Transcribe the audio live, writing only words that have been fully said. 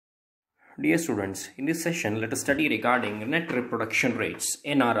Dear students, in this session, let us study regarding net reproduction rates,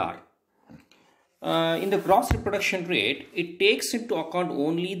 NRR. In the gross reproduction rate, it takes into account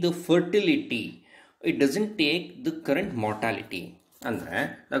only the fertility. It doesn't take the current mortality. ಅಂದರೆ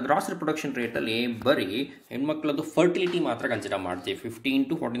the gross reproduction ರೇಟಲ್ಲಿ ಬರೀ ಹೆಣ್ಮಕ್ಳದ್ದು fertility ಮಾತ್ರ consider ಮಾಡ್ತೀವಿ. 15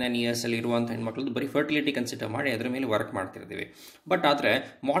 to 49 ಇಯರ್ಸಲ್ಲಿ ಇರುವಂಥ ಹೆಣ್ಮಕ್ಳದ್ದು ಬರೀ fertility consider ಮಾಡಿ ಅದರ ಮೇಲೆ ವರ್ಕ್ ಮಾಡ್ತಿರ್ತೀವಿ. ಬಟ್ ಆದರೆ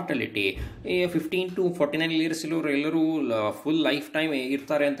ಮಾರ್ಟಲಿಟಿ 15 to 49 ಇಯರ್ಸ್ ಇರೋರು ಎಲ್ಲರೂ ಫುಲ್ ಲೈಫ್ ಟೈಮ್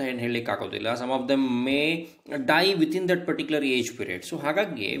ಇರ್ತಾರೆ ಅಂತ ಏನು ಹೇಳಲಿಕ್ಕೆ ಆಗೋದಿಲ್ಲ. Some of them May dye within that particular age period. So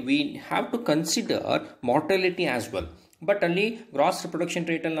ಹಾಗಾಗಿ we have to consider mortality as well. But ಅಲ್ಲಿ ಗ್ರಾಸ್ ರಿಪ್ರೊಡಕ್ಷನ್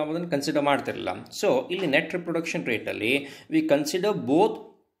ರೇಟಲ್ಲಿ ನಾವು ಅದನ್ನು ಕನ್ಸಿಡರ್ ಮಾಡ್ತಿರಲಿಲ್ಲ. ಸೊ ಇಲ್ಲಿ ನೆಟ್ ರಿಪ್ರೊಡಕ್ಷನ್ ರೇಟಲ್ಲಿ we consider both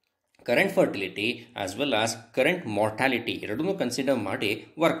current fertility as well as current mortality ಎರಡನ್ನೂ consider ಮಾಡಿ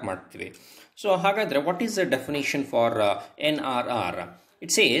ವರ್ಕ್ ಮಾಡ್ತೀವಿ. ಸೊ ಹಾಗಾದರೆ what is the definition for NRR?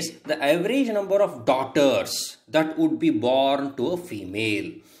 It says the average number of daughters that would be born to a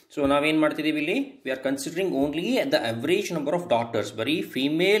female. So ನಾವೇನು ಮಾಡ್ತಿದ್ದೀವಿ ಇಲ್ಲಿ? We are considering only the average number of daughters, ಬರೀ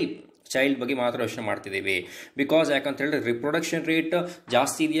female child ಬಗ್ಗೆ ಮಾತ್ರ ಯೋಚನೆ ಮಾಡ್ತಿದ್ದೀವಿ. Because ಯಾಕಂತ ಹೇಳಿದ್ರೆ ರಿಪ್ರೊಡಕ್ಷನ್ ರೇಟ್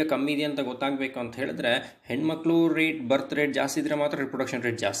ಜಾಸ್ತಿ ಇದೆಯಾ ಕಮ್ಮಿ ಇದೆಯಾ ಅಂತ ಗೊತ್ತಾಗಬೇಕು ಅಂತ ಹೇಳಿದ್ರೆ ಹೆಣ್ಮಕ್ಳು ಬರ್ತ್ ರೇಟ್ ಜಾಸ್ತಿ ಇದ್ರೆ ಮಾತ್ರ ರಿಪ್ರೊಡಕ್ಷನ್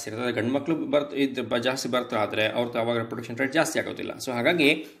ರೇಟ್ ಜಾಸ್ತಿ ಇರ್ತದೆ. ಗಂಡು ಮಕ್ಕಳು ಜಾಸ್ತಿ ಬರ್ತ್ ಆದರೆ ಅವ್ರದ್ದು ಅವಾಗ ರಿಪ್ರೊಡಕ್ಷನ್ ರೇಟ್ ಜಾಸ್ತಿ ಆಗೋದಿಲ್ಲ. ಸೊ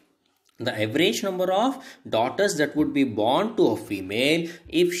ಹಾಗಾಗಿ the average number of daughters that would be born to a female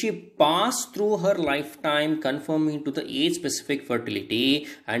if she passed through her lifetime conforming to the age specific fertility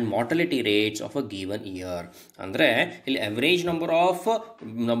and mortality rates of a given year. ಅಂದರೆ ಇಲ್ಲಿ average number of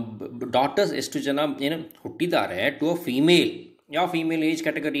daughters ಎಷ್ಟು ಜನ ಏನು ಹುಟ್ಟಿದ್ದಾರೆ to a female, ಯಾವ female age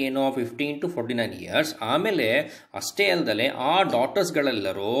category ಏನೋ 15 to 49 years. ಆಮೇಲೆ ಅಷ್ಟೇ ಅಲ್ಲದೆ ಆ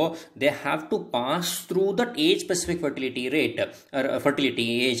ಡಾಟರ್ಸ್ಗಳೆಲ್ಲರೂ they have to pass through that age specific fertility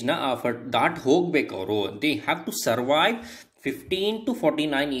ಏಜ್ನ ದಾಟ್ ಹೋಗಬೇಕು. ಅವರು they have to survive 15 to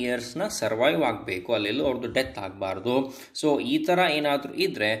 49 ಇಯರ್ಸ್ನ survive ಆಗಬೇಕು, ಅಲ್ಲೆಲ್ಲೂ ಅವ್ರದ್ದು ಡೆತ್ ಆಗಬಾರ್ದು. ಸೊ ಈ ಥರ ಏನಾದರೂ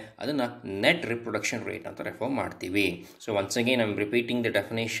ಇದ್ದರೆ ಅದನ್ನು ನೆಟ್ ರಿಪ್ರೊಡಕ್ಷನ್ ರೇಟ್ ಅಂತ ರೆಫರ್ ಮಾಡ್ತೀವಿ. So once again I am repeating the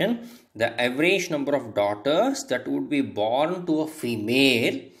definition. The average number of daughters that would be Born to a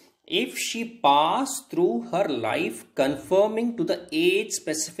female if she passed through her life conforming to the age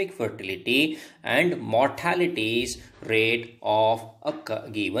specific fertility and mortalities rate of a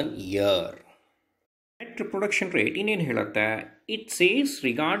given year. Net reproduction rate ಇನ್ನೇನು ಹೇಳುತ್ತೆ? It says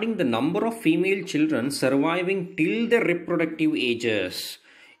regarding the number of female children surviving till their reproductive ages.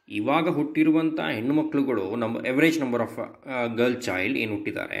 ಇವಾಗ ಹುಟ್ಟಿರುವಂಥ ಹೆಣ್ಣು ಮಕ್ಕಳುಗಳು ನಮ್ಮ average number of girl child ಏನು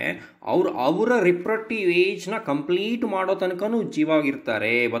ಹುಟ್ಟಿದ್ದಾರೆ ಅವರ reproductive ಏಜ್ನ complete ಮಾಡೋ ತನಕನೂ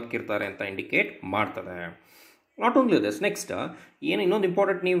ಜೀವಾಗಿರ್ತಾರೆ, ಬದುಕಿರ್ತಾರೆ ಅಂತ ಇಂಡಿಕೇಟ್ ಮಾಡ್ತದೆ. ನಾಟ್ ಓನ್ಲಿ ದಿಸ್, ನೆಕ್ಸ್ಟ್ ಏನು ಇನ್ನೊಂದು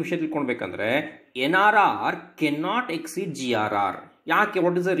ಇಂಪಾರ್ಟೆಂಟ್ ನೀವು ವಿಷಯ ತಿಳ್ಕೊಳ್ಬೇಕಂದ್ರೆ NRR can not exceed GRR. ಯಾಕೆ?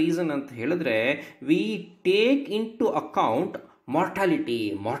 ವಾಟ್ ಇಸ್ ದ ರೀಸನ್ ಅಂತ ಹೇಳಿದ್ರೆ we take in to account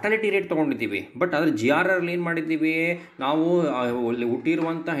mortality rate ತೊಗೊಂಡಿದ್ದೀವಿ. ಬಟ್ ಆದರೆ GRR ಏನು ಮಾಡಿದ್ದೀವಿ ನಾವು?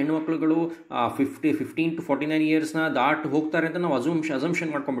 ಹುಟ್ಟಿರುವಂಥ ಹೆಣ್ಣುಮಕ್ಳುಗಳು 15 to 49 ಇಯರ್ಸ್ನ ದಾಟ್ ಹೋಗ್ತಾರೆ ಅಂತ ನಾವು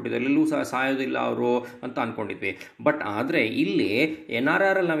ಅಸಂಪ್ಷನ್ ಮಾಡ್ಕೊಂಡ್ಬಿಟ್ಟಿದ್ವಿ, ಎಲ್ಲೂ ಸಾಯೋದಿಲ್ಲ ಅವರು ಅಂತ ಅಂದ್ಕೊಂಡಿದ್ವಿ. ಬಟ್ ಆದರೆ ಇಲ್ಲಿ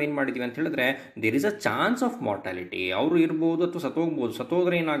NRR ಅಲ್ಲಿ ನಾವೇನು ಮಾಡಿದ್ದೀವಿ ಅಂತ ಹೇಳಿದ್ರೆ there is a chance of mortality. ಅವರು ಇರ್ಬೋದು ಅಥವಾ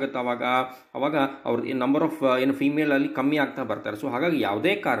ಸತ್ತೋದ್ರೆ ಏನಾಗುತ್ತೆ ಅವಾಗ ಅವ್ರ ನಂಬರ್ ಆಫ್ ಏನು ಫೀಮೇಲ್ ಅಲ್ಲಿ ಕಮ್ಮಿ ಆಗ್ತಾ ಬರ್ತಾರೆ. ಸೊ ಹಾಗಾಗಿ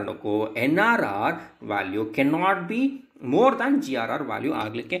ಯಾವುದೇ ಕಾರಣಕ್ಕೂ NRR value can not be more than GRR value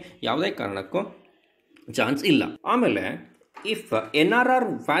ಆಗಲಿಕ್ಕೆ ಯಾವುದೇ ಕಾರಣಕ್ಕೂ ಚಾನ್ಸ್ ಇಲ್ಲ. ಆಮೇಲೆ ಇಫ್ NRR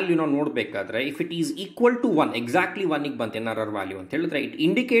ವ್ಯಾಲ್ಯೂ ನಾವು ನೋಡಬೇಕಾದ್ರೆ if it is equal to 1, exactly 1ಗೆ ಬಂತು NRR ವ್ಯಾಲ್ಯೂ ಅಂತ ಹೇಳಿದ್ರೆ it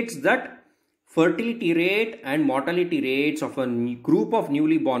indicates that fertility rate and mortality rates of a group of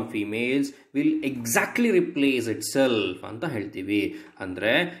newly born females will exactly replace itself ಅಂತ ಹೇಳ್ತೀವಿ.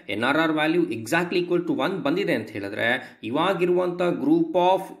 ಅಂದರೆ NRR value exactly equal to 1 ಬಂದಿದೆ ಅಂತ ಹೇಳಿದ್ರೆ ಇವಾಗಿರುವಂಥ group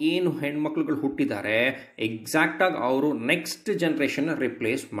of ಏನು ಹೆಣ್ಮಕ್ಳುಗಳು ಹುಟ್ಟಿದ್ದಾರೆ ಎಕ್ಸಾಕ್ಟಾಗಿ ಅವರು ನೆಕ್ಸ್ಟ್ ಜನ್ರೇಷನ್ನ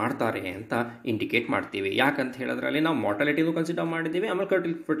ರಿಪ್ಲೇಸ್ ಮಾಡ್ತಾರೆ ಅಂತ ಇಂಡಿಕೇಟ್ ಮಾಡ್ತೀವಿ. ಯಾಕಂತ ಹೇಳಿದ್ರೆ ಅಲ್ಲಿ ನಾವು ಮಾರ್ಟಾಲಿಟಿನೂ ಕನ್ಸಿಡರ್ ಮಾಡಿದ್ದೀವಿ, ಆಮೇಲೆ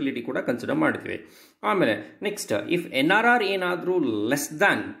ಫರ್ಟಿಲಿಟಿ ಕೂಡ ಕನ್ಸಿಡರ್ ಮಾಡಿದ್ವಿ. ಆಮೇಲೆ ನೆಕ್ಸ್ಟ್ ಇಫ್ NRR ಏನಾದರೂ ಲೆಸ್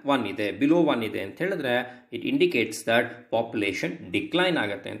ದ್ಯಾನ್ 1 ಇದೆ, ಬಿಲೋ 1 ಇದೆ ಅಂತ ಹೇಳಿದ್ರೆ it indicates that population decline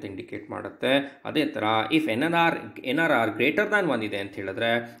ಆಗುತ್ತೆ ಅಂತ ಇಂಡಿಕೇಟ್ ಮಾಡುತ್ತೆ. ಅದೇ ಥರ ಇಫ್ NRR ಗ್ರೇಟರ್ ದ್ಯಾನ್ 1 ಇದೆ ಅಂತ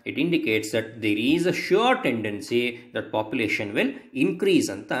ಹೇಳಿದ್ರೆ it indicates that there is a sure tendency that population will increase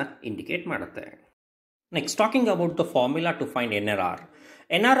ಅಂತ ಇಂಡಿಕೇಟ್ ಮಾಡುತ್ತೆ. Next talking about the formula to find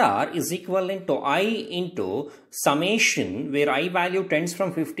NRR is equivalent to I into summation where I value tends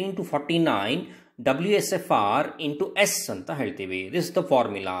from 15 to 49 WSFR into S ಅಂತ ಹೇಳ್ತೀವಿ. This is the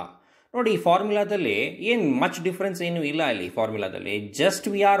formula. ನೋಡಿ ಈ ಫಾರ್ಮುಲಾದಲ್ಲಿ ಏನು much difference ಏನು ಇಲ್ಲ. ಇಲ್ಲಿ ಫಾರ್ಮುಲಾದಲ್ಲಿ just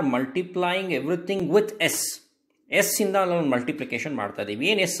we are multiplying everything with S ಇಂದ ನಾವು ಮಲ್ಟಿಪ್ಲಿಕೇಶನ್ ಮಾಡ್ತಾ ಇದ್ದೀವಿ.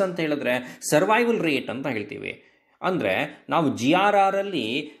 ಏನು ಎಸ್ ಅಂತ ಹೇಳಿದ್ರೆ ಸರ್ವೈವಲ್ ರೇಟ್ ಅಂತ ಹೇಳ್ತೀವಿ. ಅಂದರೆ ನಾವು GRR ಅಲ್ಲಿ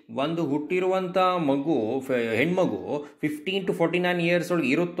ಒಂದು ಹುಟ್ಟಿರುವಂಥ ಮಗು ಹೆಣ್ಮಗು 15 to 49 ಇಯರ್ಸ್ ಒಳಗೆ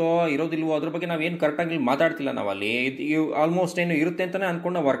ಇರುತ್ತೋ ಇರೋದಿಲ್ವೋ ಅದ್ರ ಬಗ್ಗೆ ನಾವೇನು ಕರೆಕ್ಟಾಗಿ ಮಾತಾಡ್ತಿಲ್ಲ ನಾವಲ್ಲಿ. ಆಲ್ಮೋಸ್ಟ್ ಏನು ಇರುತ್ತೆ ಅಂತಲೇ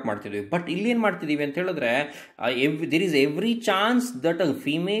ಅಂದ್ಕೊಂಡು ನಾವು ವರ್ಕ್ ಮಾಡ್ತಿದ್ವಿ. ಬಟ್ ಇಲ್ಲಿ ಏನು ಮಾಡ್ತಿದ್ದೀವಿ ಅಂತ ಹೇಳಿದ್ರೆ there is every chance that a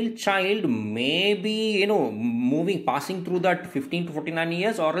female child may be passing through that 15 to 49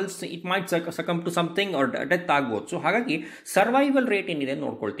 years R else it might succumb to something R death ಆಗ್ಬೋದು. ಸೊ ಹಾಗಾಗಿ ಸರ್ವೈವಲ್ ರೇಟ್ ಏನಿದೆ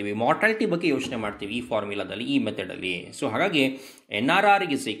ನೋಡ್ಕೊಳ್ತೀವಿ, ಮಾರ್ಟಾಲಿಟಿ ಬಗ್ಗೆ ಯೋಚನೆ ಮಾಡ್ತೀವಿ ಈ ಫಾರ್ಮುಲಾದಲ್ಲಿ, ಈ ಮೆಥಡಲ್ಲಿ. ಸೊ ಹಾಗಾಗಿ NRR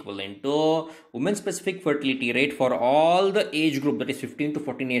is equivalent to women specific fertility rate for all the age group, that is 15 to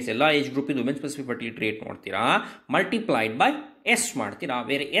 14 years ಎಲ್ಲ ಏಜ್ ಗ್ರೂಪ್ ಇದು women specific fertility rate ನೋಡ್ತೀರಾ, ಮಲ್ಟಿಪ್ಲೈಡ್ ಬೈ S ಮಾಡ್ತೀರಾ,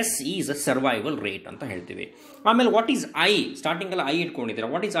 ಬೇರೆ S is a survival rate ಅಂತ ಹೇಳ್ತೀವಿ. ಆಮೇಲೆ what is I, starting ಎಲ್ಲ I ಇಟ್ಕೊಂಡಿದ್ದೀರಾ.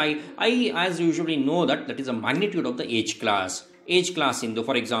 What is I as usually no that is a magnitude of the age class. Age class into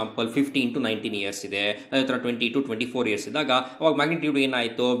for example 15 to 19 years ಇದೆ, ಅದೇ ಥರ 20 to 24 years ಇದ್ದಾಗ ಅವಾಗ magnitude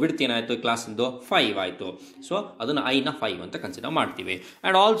ಏನಾಯಿತು, ವಿಡ್ತ್ ಏನಾಯಿತು ಕ್ಲಾಸಿಂದು 5 ಆಯಿತು. ಸೊ ಅದನ್ನು ಐನ 5 ಅಂತ ಕನ್ಸಿಡರ್ ಮಾಡ್ತೀವಿ.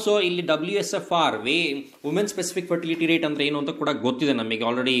 ಆ್ಯಂಡ್ ಆಲ್ಸೋ ಇಲ್ಲಿ WSFR women specific fertility rate ಅಂದರೆ ಏನು ಅಂತ ಕೂಡ ಗೊತ್ತಿದೆ ನಮಗೆ,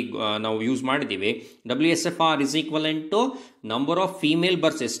 ಆಲ್ರೆಡಿ ನಾವು ಯೂಸ್ ಮಾಡಿದ್ದೀವಿ. WSFR is equivalent to number of female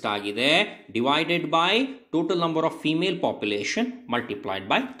berths ಎಷ್ಟಾಗಿದೆ divided by total number of female population multiplied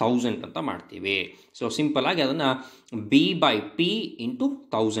by 1000 ಅಂತ ಮಾಡ್ತೀವಿ. ಸೊ ಸಿಂಪಲ್ ಆಗಿ ಅದನ್ನು B/P into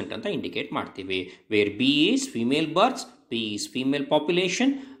 1000 ಅಂತ ಇಂಡಿಕೇಟ್ ಮಾಡ್ತೀವಿ. Wear B is female births, P is female population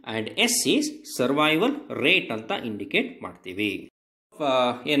and S is survival rate ಅಂತ indicate ಮಾಡ್ತೀವಿ.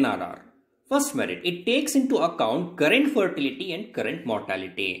 NRR. First merit, it takes into account current fertility and current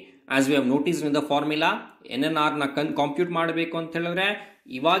mortality. As we have noticed in the formula, NNR ನ compute ಮಾಡಬೇಕು ಅಂತ ಹೇಳಿದ್ರೆ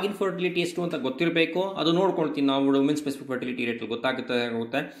ಇವಾಗಿನ fertility ಎಷ್ಟು ಅಂತ ಗೊತ್ತಿರಬೇಕು, ಅದು ನೋಡ್ಕೊಳ್ತೀವಿ ನಾವು ವುಮೆನ್ ಸ್ಪೆಸಿಫಿಕ್ ಫರ್ಟಿಲಿಟಿ ರೇಟ್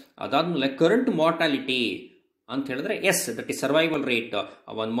ಗೊತ್ತಾಗುತ್ತೆ. ಅದಾದ್ಮೇಲೆ ಕರೆಂಟ್ ಮಾರ್ಟಾಲಿಟಿ ಅಂತ ಹೇಳಿದ್ರೆ S, that is survival rate.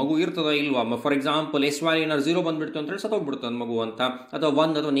 ಒಂದು ಮಗು ಇರ್ತದೋ ಇಲ್ವಾ, ಫಾರ್ ಎಕ್ಸಾಂಪಲ್ ಎಸ್ ವ್ಯಾಲ್ಯೂ ಏನಾದ್ರು 0 ಬಂದ್ಬಿಡ್ತು ಅಂತ ಹೇಳಿ ಸತ್ತೋಗ್ಬಿಡುತ್ತೆ ಒಂದು ಮಗು ಅಂತ, ಅಥವಾ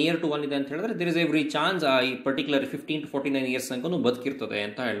 1 ಅಥವಾ ನಿಯರ್ ಟು 1 ಇದೆ ಅಂತ ಹೇಳಿದ್ರೆ ದಿರ್ ಇಸ್ ಎವ್ರಿ ಚಾನ್ಸ್ ಈ ಪರ್ಟಿಕ್ಯುಲರ್ 15 to 49 ಇಯರ್ಸ್ ತನಕ ಬದುಕಿರ್ತದೆ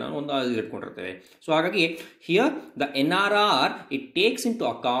ಅಂತ ಹೇಳಿ ನಾವು ಒಂದು ಇಟ್ಕೊಂಡಿರ್ತೇವೆ. ಸೊ ಹಾಗಾಗಿ here the NRR it takes in to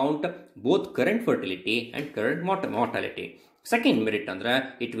account both current fertility and current mortality. Second merit ಅಂದರೆ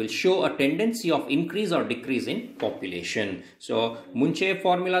it will show a tendency of increase R decrease in population. So ಮುಂಚೆ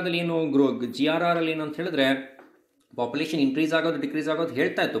ಫಾರ್ಮುಲಾದಲ್ಲಿ ಏನು GRR ಅಲ್ಲಿ ಏನು ಅಂತ ಹೇಳಿದ್ರೆ ಪಾಪ್ಯುಲೇಷನ್ ಇನ್ಕ್ರೀಸ್ ಆಗೋದು decrease ಆಗೋದು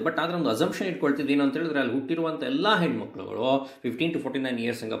ಹೇಳ್ತಾ ಇತ್ತು. ಬಟ್ ಆದರೆ ಒಂದು ಅಸಂಪ್ಷನ್ ಇಟ್ಕೊಳ್ತಿದ್ವಿ ಏನು ಅಂತ ಹೇಳಿದ್ರೆ ಅಲ್ಲಿ ಹುಟ್ಟಿರುವಂಥ ಎಲ್ಲ ಹೆಣ್ಮಕ್ಳುಗಳು 15 to 49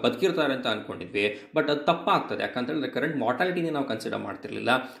 ಇಯರ್ಸ್ ಹಂಗೆ ಬದುಕಿರ್ತಾರೆ ಅಂತ ಅಂದ್ಕೊಂಡಿದ್ವಿ. ಬಟ್ ಅದು ತಪ್ಪಾಗ್ತದೆ, ಯಾಕಂತ ಹೇಳಿದ್ರೆ ಕರೆಂಟ್ ಮಾರ್ಟಾಲಿಟಿನ ನಾವು ಕನ್ಸಿಡರ್ ಮಾಡ್ತಿರ್ಲಿಲ್ಲ.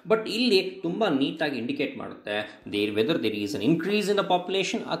 ಬಟ್ ಇಲ್ಲಿ ತುಂಬ ನೀಟಾಗಿ ಇಂಡಿಕೇಟ್ ಮಾಡುತ್ತೆ weather there is an increase in the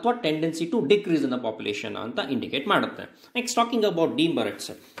population ಅಥವಾ tendency to decrease in the population ಅಂತ ಇಂಡಿಕೇಟ್ ಮಾಡುತ್ತೆ. Next talking about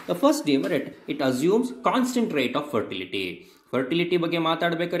demerits. The first demerit, it assumes constant rate of fertility. Fertility ಬಗ್ಗೆ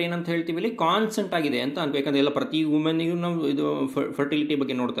ಮಾತಾಡ್ಬೇಕಾದ್ರೆ ಏನಂತ ಹೇಳ್ತೀವಿ, ಇಲ್ಲಿ ಕಾನ್ಸ್ಟೆಂಟ್ ಆಗಿದೆ ಅಂತ ಅನ್ಬೇಕಂದ್ರೆ ಎಲ್ಲ ಪ್ರತಿ ವುಮೆನ್ನಿಗೂ ನಾವು ಇದು ಫರ್ಟಿಲಿಟಿ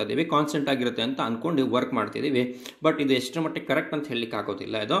ಬಗ್ಗೆ ನೋಡ್ತಾ ಇದ್ದೀವಿ, ಕಾನ್ಸ್ಟೆಂಟ್ ಆಗಿರುತ್ತೆ ಅಂತ ಅನ್ಕೊಂಡು ವರ್ಕ್ ಮಾಡ್ತಿದ್ದೀವಿ. ಬಟ್ ಇದು ಎಷ್ಟರ ಮಟ್ಟಿಗೆ ಕರೆಕ್ಟ್ ಅಂತ ಹೇಳಲಿಕ್ಕೆ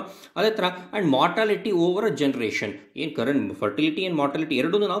ಆಗೋದಿಲ್ಲ ಇದು. ಅದೇ ಥರ and mortality over a generation, ಏನು ಕರೆಂಟ್ ಫರ್ಟಿಲಿಟಿ ಆ್ಯಂಡ್ ಮಾರ್ಟಾಲಿಟಿ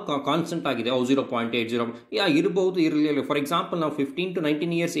ಎರಡೂ ನಾವು ಕಾನ್ಸ್ಟೆಂಟ್ ಆಗಿದೆ. 0.80 ಇರಬಹುದು, ಇರಲಿಲ್ಲ. ಫಾರ್ ಎಕ್ಸಾಂಪಲ್ ನಾವು 15 to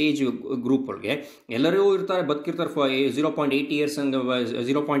 19 ಇಯರ್ಸ್ ಏಜ್ ಗ್ರೂಪ್ ಒಳಗೆ ಎಲ್ಲರೂ ಇರ್ತಾರೆ, ಬದುಕಿರ್ತಾರೆ 0.8 ಇಯರ್ಸ್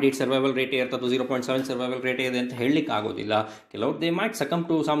 0.8 ಸರ್ವೈವಲ್ ರೇಟ್ ಇರ್ತದೆ, ಅಥವಾ 0.7 ಸರ್ವೈವಲ್ ರೇಟ್ ಇದೆ ಅಂತ ಹೇಳಲಿಕ್ಕೆ ಆಗೋದಿಲ್ಲ. ಕೆಲವರು they might succumb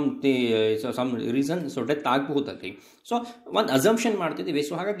to some reason, so death ಆಗಬಹುದಲ್ಲಿ. So ಒಂದು ಅಸಂಪ್ಷನ್ ಮಾಡ್ತಿದ್ದೀವಿ.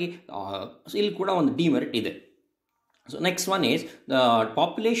 ಸೊ ಹಾಗಾಗಿ ಇಲ್ಲಿ ಕೂಡ ಒಂದು ಡಿಮೆರಿಟ್ ಇದೆ. So next one is the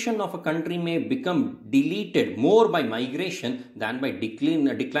population of a country may become deleted more by migration than by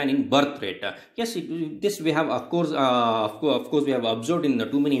decline in birth rate. Yes, this we have of course we have observed in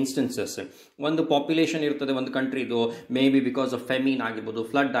too many instances. ಒಂದು population ಇರ್ತದೆ ಒಂದು ಕಂಟ್ರಿದು, may be because of ಫೆಮಿನ್ ಆಗಿರ್ಬೋದು,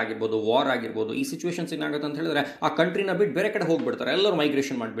 flood ಆಗಿರ್ಬೋದು, war ಆಗಿರ್ಬೋದು. ಈ situations ಏನಾಗುತ್ತೆ ಅಂತ ಹೇಳಿದ್ರೆ ಆ ಕಂಟ್ರಿನ ಬಿಟ್ಟು ಬೇರೆ ಕಡೆ ಹೋಗ್ಬಿಡ್ತಾರೆ, ಎಲ್ಲರೂ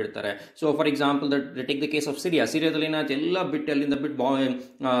ಮೈಗ್ರೇಷನ್ ಮಾಡಿಬಿಡ್ತಾರೆ. So for example take the case of ಸಿರಿಯಾದಲ್ಲಿ ಏನಾಯ್ತು, ಎಲ್ಲ ಬಿಟ್ಟು ಅಲ್ಲಿಂದ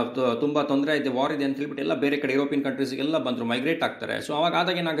ಬಿಟ್ಟು ತುಂಬ ತೊಂದರೆ ಇದೆ, ವಾರ್ ಇದೆ ಅಂತ ಹೇಳ್ಬಿಟ್ಟು ಎಲ್ಲ ಬೇರೆ ಕಡೆ ಯುರೋಪಿಯನ್ ಕಂಟ್ರೀಸ್ ಎಲ್ಲ ಬಂದರು, ಮೈಗ್ರೇಟ್ ಆಗ್ತಾರೆ. ಸೊ ಅವಾಗ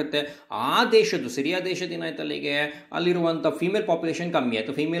ಆದಾಗ ಏನಾಗುತ್ತೆ, ಆ ದೇಶದ್ದು ಸಿರಿಯಾ ದೇಶದ ಏನಾಯ್ತು, ಅಲ್ಲಿಗೆ ಅಲ್ಲಿರುವಂಥ ಫೀಮೇಲ್ ಪಾಪ್ಯುಲೇಷನ್ ಕಮ್ಮಿ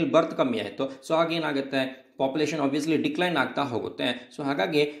ಆಯಿತು, ಫೀಮೇಲ್ ಬರ್ತ್ ಕಮ್ಮಿ ಆಯಿತು. ಸೊ ಆಗೇನಾಗುತ್ತೆ, ಪಾಪ್ಯುಲೇಷನ್ ಆಬ್ವಿಯಸ್ಲಿ ಡಿಕ್ಲೈನ್ ಆಗ್ತಾ ಹೋಗುತ್ತೆ. ಸೊ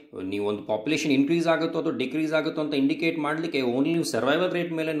ಹಾಗಾಗಿ ನೀವು ಒಂದು ಪಾಪ್ಯುಲೇಷನ್ ಇನ್ಕ್ರೀಸ್ ಆಗುತ್ತೋ ಅಥವಾ ಡಿಕ್ರೀಸ್ ಆಗುತ್ತೋ ಅಂತ ಇಂಡಿಕೇಟ್ ಮಾಡಲಿಕ್ಕೆ ಓನ್ಲಿ ನೀವು ಸರ್ವೈವಲ್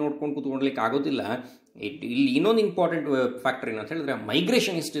ರೇಟ್ ಮೇಲೆ ನೋಡ್ಕೊಂಡು ಕೂತ್ಕೊಳ್ಲಿಕ್ಕೆ ಆಗೋದಿಲ್ಲ. ಇಲ್ಲಿ ಇನ್ನೊಂದು ಇಂಪಾರ್ಟೆಂಟ್ ಫ್ಯಾಕ್ಟರ್ ಏನಂತ ಹೇಳಿದ್ರೆ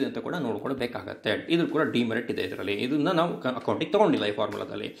ಮೈಗ್ರೇಷನ್ ಎಷ್ಟಿದೆ ಅಂತ ಕೂಡ ನೋಡ್ಕೊಳ್ಬೇಕಾಗತ್ತೆ. ಇದು ಕೂಡ ಡಿಮೆರಿಟ್ ಇದೆ ಇದರಲ್ಲಿ, ಇದನ್ನ ನಾವು ಅಕೌಂಟಿಗೆ ತಗೊಂಡಿಲ್ಲ ಈ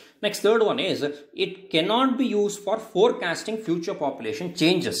ಫಾರ್ಮುಲಾದಲ್ಲಿ. Next third one is it cannot be use for forecasting future population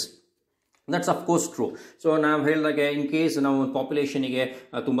changes. That's of course true. So ನಾವು ಹೇಳಿದಾಗೆ ಇನ್ ಕೇಸ್ ನಾವು ಪಾಪ್ಯುಲೇಷನಿಗೆ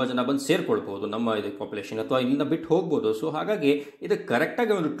ತುಂಬ ಜನ ಬಂದು ಸೇರ್ಕೊಳ್ಬೋದು ನಮ್ಮ ಇದಕ್ಕೆ ಪಾಪ್ಯುಲೇಷನ್, ಅಥವಾ ಇಲ್ಲಿಂದ ಬಿಟ್ಟು ಹೋಗ್ಬೋದು. ಸೊ ಹಾಗಾಗಿ ಇದು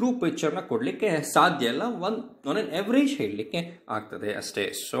ಕರೆಕ್ಟಾಗಿ ಒಂದು ಟ್ರೂ ಪಿಕ್ಚರ್ನ ಕೊಡಲಿಕ್ಕೆ ಸಾಧ್ಯ ಇಲ್ಲ, ಆನ್ ಎನ್ ಎವರೇಜ್ ಹೇಳಲಿಕ್ಕೆ ಆಗ್ತದೆ ಅಷ್ಟೇ.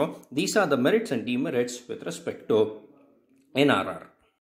 So these are the merits and demerits with respect to NRR.